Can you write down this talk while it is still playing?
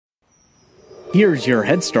Here's your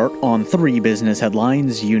head start on 3 business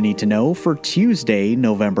headlines you need to know for Tuesday,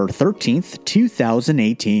 November 13th,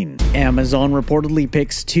 2018. Amazon reportedly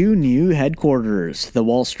picks 2 new headquarters. The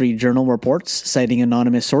Wall Street Journal reports, citing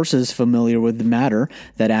anonymous sources familiar with the matter,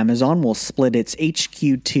 that Amazon will split its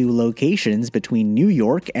HQ2 locations between New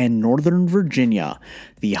York and Northern Virginia.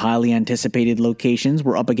 The highly anticipated locations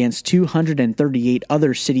were up against 238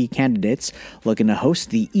 other city candidates looking to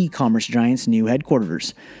host the e-commerce giant's new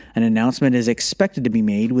headquarters. An announcement is expected to be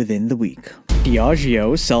made within the week.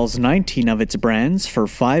 Diageo sells 19 of its brands for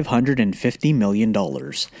 $550 million.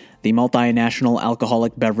 The multinational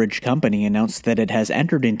alcoholic beverage company announced that it has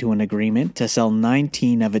entered into an agreement to sell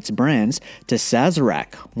 19 of its brands to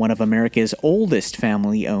Sazerac, one of America's oldest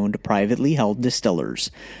family-owned privately held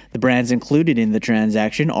distillers. The brands included in the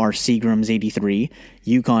transaction are Seagram's 83,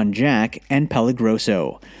 Yukon Jack, and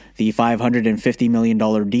Pellegrosso. The $550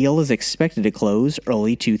 million deal is expected to close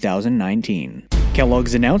early 2019.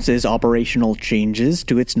 Kellogg's announces operational changes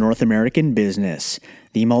to its North American business.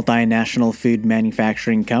 The multinational food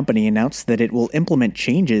manufacturing company announced that it will implement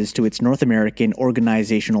changes to its North American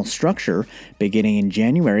organizational structure beginning in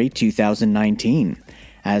January 2019.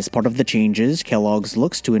 As part of the changes, Kellogg's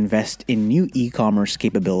looks to invest in new e-commerce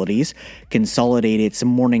capabilities, consolidate its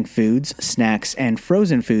morning foods, snacks, and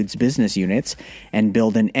frozen foods business units, and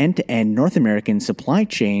build an end-to-end North American supply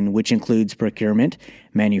chain which includes procurement,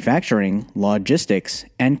 manufacturing, logistics,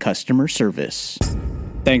 and customer service.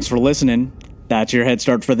 Thanks for listening. That's your head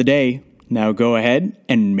start for the day. Now go ahead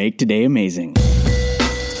and make today amazing.